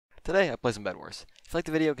Today I play some Bedwars. If you like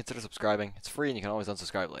the video, consider subscribing. It's free and you can always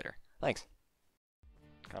unsubscribe later. Thanks.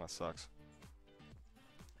 Kinda sucks.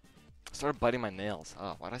 I started biting my nails.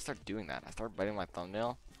 Oh, why did I start doing that? I started biting my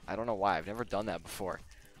thumbnail. I don't know why. I've never done that before.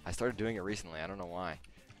 I started doing it recently. I don't know why.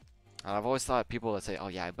 And I've always thought people that say, "Oh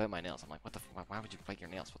yeah, I bite my nails." I'm like, "What the? Why would you bite your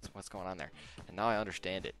nails? What's going on there?" And now I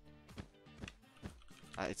understand it.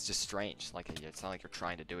 It's just strange. Like it's not like you're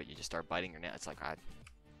trying to do it. You just start biting your nail. It's like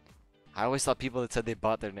I always thought people that said they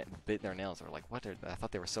bit their nails were like, "What?" I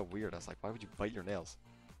thought they were so weird. I was like, "Why would you bite your nails?"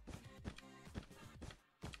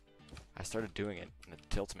 I started doing it, and it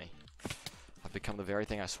tilts me. I've become the very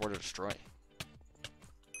thing I swore to destroy.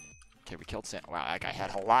 Okay, we killed Sam. Wow, that guy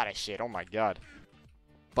had a lot of shit. Oh my god.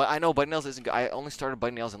 But I know biting nails isn't good. I only started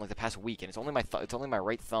biting nails in like the past week, and it's only my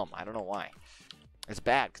right thumb. I don't know why. It's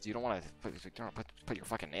bad because you don't want to put your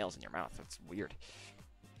fucking nails in your mouth. That's weird.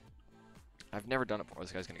 I've never done it before.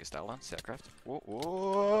 This guy's gonna get styled on. See that craft? Whoa,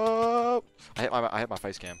 whoa! I hit my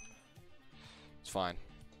face cam. It's fine.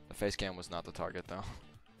 The face cam was not the target though.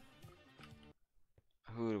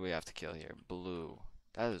 Who do we have to kill here? Blue.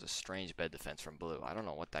 That is a strange bed defense from Blue. I don't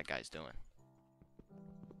know what that guy's doing.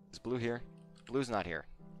 Is Blue here? Blue's not here.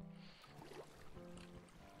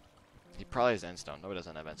 He probably has endstone. No, he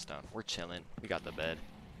doesn't have endstone. We're chilling. We got the bed.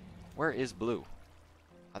 Where is Blue?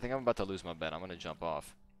 I think I'm about to lose my bed. I'm gonna jump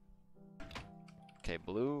off. Okay,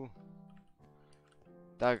 Blue.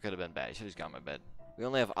 That could have been bad. He should have just got my bed. We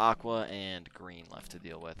only have Aqua and Green left to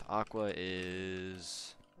deal with. Aqua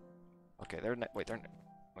is... Okay, wait,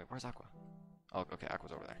 where's Aqua? Oh, okay,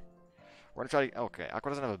 Aqua's over there. We're gonna try to... Okay,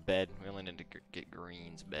 Aqua doesn't have a bed. We only need to get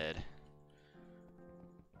Green's bed.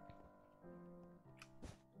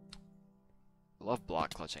 I love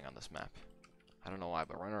block clutching on this map. I don't know why,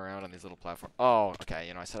 but running around on these little platforms... Oh, okay,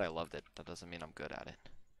 you know, I said I loved it. That doesn't mean I'm good at it.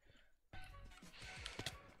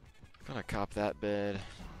 Gonna cop that bed.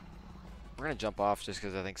 We're gonna jump off just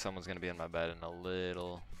because I think someone's gonna be in my bed in a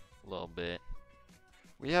little bit.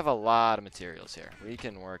 We have a lot of materials here. We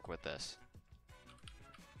can work with this.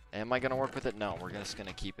 Am I gonna work with it? No, we're just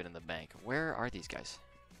gonna keep it in the bank. Where are these guys?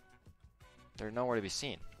 They're nowhere to be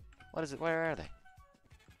seen. What is it? Where are they?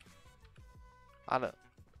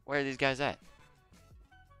 Where are these guys at?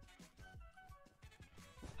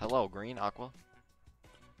 Hello, Green, Aqua.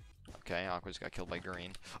 Okay, Aqua just got killed by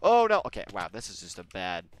Green. Oh no! Okay, wow, this is just a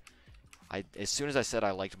bad. As soon as I said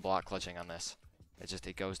I liked block clutching on this,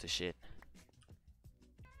 it goes to shit.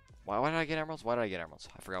 Why did I get emeralds? Why did I get emeralds?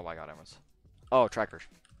 I forgot why I got emeralds. Oh, trackers.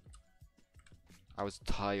 I was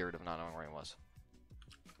tired of not knowing where he was.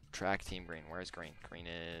 Track Team Green. Where is Green? Green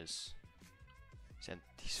is...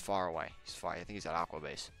 He's far away. He's far. I think he's at Aqua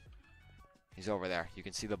Base. He's over there. You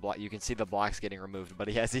can see the block. You can see the blocks getting removed, but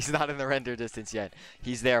he's not in the render distance yet.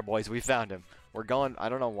 He's there, boys. We found him. We're going. I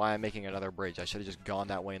don't know why I'm making another bridge. I should have just gone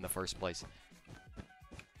that way in the first place.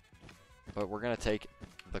 But we're gonna take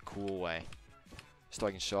the cool way, so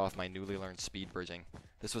I can show off my newly learned speed bridging.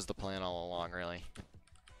 This was the plan all along, really.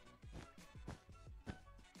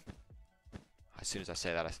 As soon as I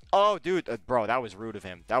say that, oh, dude, bro, that was rude of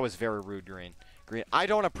him. That was very rude, Green. Green, I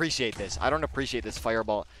don't appreciate this. I don't appreciate this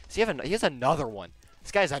fireball. He has another one.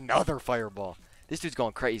 This guy has another fireball. This dude's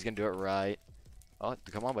going crazy. He's gonna do it right. Oh,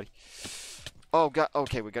 come on, buddy. Oh, God.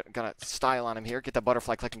 Okay, we got a style on him here. Get the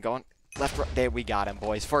butterfly clicking going. Left, right. There, we got him,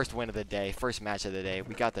 boys. First win of the day. First match of the day.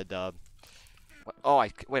 We got the dub. Oh,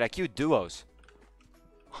 wait, I queued duos.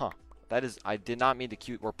 Huh. That is, I did not mean to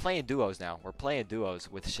queue. We're playing duos now. We're playing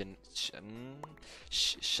duos with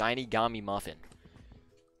Shiny Gummy Muffin.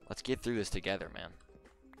 Let's get through this together, man.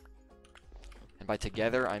 And by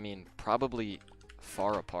together, I mean probably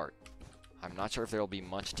far apart. I'm not sure if there will be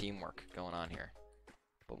much teamwork going on here.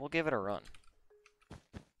 But we'll give it a run.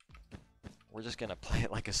 We're just going to play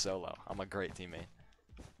it like a solo. I'm a great teammate.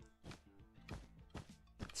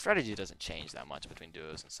 Strategy doesn't change that much between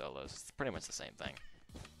duos and solos. It's pretty much the same thing.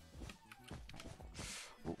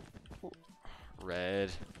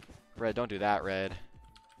 Red. Red, don't do that, Red.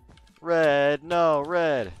 Red, no,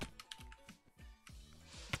 Red.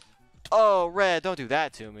 Oh, Red, don't do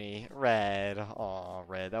that to me. Red. Aw,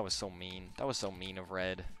 Red, that was so mean. That was so mean of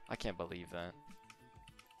Red. I can't believe that.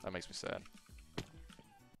 That makes me sad.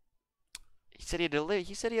 He said he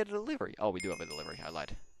had a delivery. Oh, we do have a delivery. I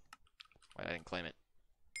lied. Wait, I didn't claim it.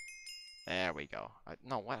 There we go.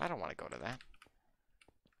 No, what? I don't want to go to that.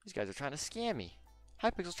 These guys are trying to scam me.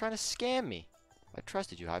 Hypixel's trying to scam me. I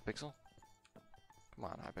trusted you, Hypixel. Come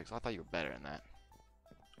on, Hypixel. I thought you were better than that.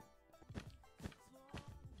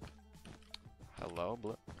 Hello,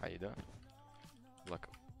 Blue. How you doing? Look,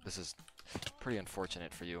 this is pretty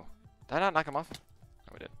unfortunate for you. Did I not knock him off?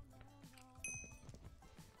 No, we did.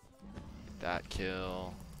 That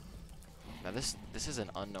kill. Now this is an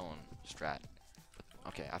unknown strat.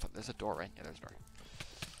 Okay, I thought there's a door, right? Yeah, there's a door.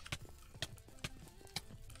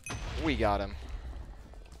 We got him.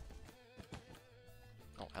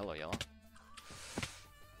 Oh, hello, yellow.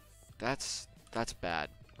 That's bad.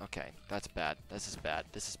 Okay, that's bad. This is bad.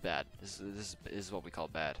 This is bad. This is what we call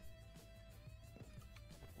bad.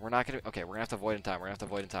 We're not gonna. Okay, we're gonna have to avoid in time. We're gonna have to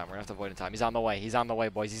avoid in time. We're gonna have to avoid in time. He's on the way. He's on the way,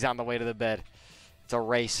 boys. He's on the way to the bed. It's a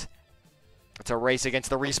race. It's a race against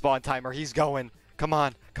the respawn timer. He's going. Come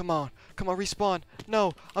on. Come on. Come on. Respawn.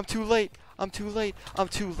 No. I'm too late. I'm too late. I'm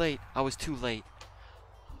too late. I was too late.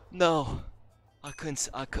 No. I couldn't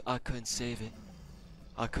save it.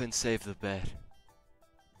 I couldn't save the bed.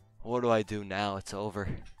 What do I do now? It's over.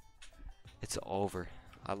 It's over.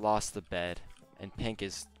 I lost the bed, and pink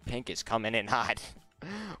is coming in hot.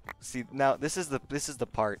 See, now this is the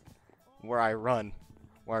part where I run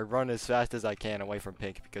as fast as I can away from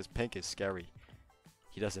pink, because pink is scary.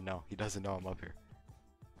 He doesn't know. He doesn't know I'm up here.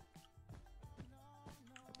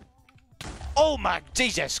 Oh my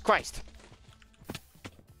Jesus Christ!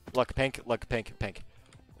 Look, pink. Look, pink. Pink.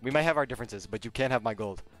 We might have our differences, but you can't have my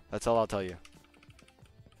gold. That's all I'll tell you.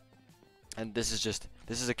 And this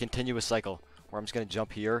is a continuous cycle where I'm just gonna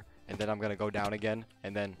jump here, and then I'm gonna go down again,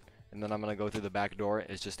 and then I'm gonna go through the back door.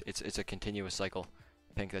 It's a continuous cycle.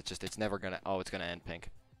 Pink, it's never gonna. Oh, it's gonna end, pink.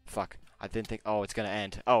 Fuck. I didn't think. Oh, it's gonna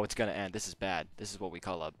end. Oh, it's gonna end. This is bad. This is what we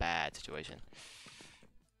call a bad situation.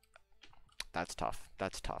 That's tough.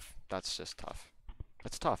 That's tough. That's just tough.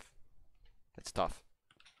 That's tough. It's tough.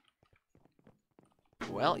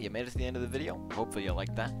 Well, you made it to the end of the video. Hopefully you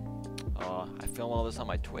liked that. I film all this on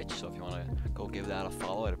my Twitch, so if you want to go give that a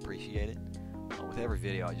follow, I'd appreciate it. With every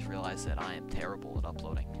video, I just realize that I am terrible at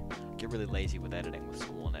uploading. I get really lazy with editing with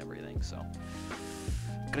school and everything, so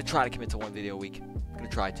I'm going to try to commit to one video a week. I'm going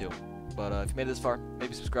to try to. But if you made it this far,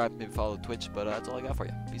 maybe subscribe, maybe follow the Twitch, but that's all I got for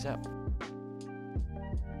you. Peace out.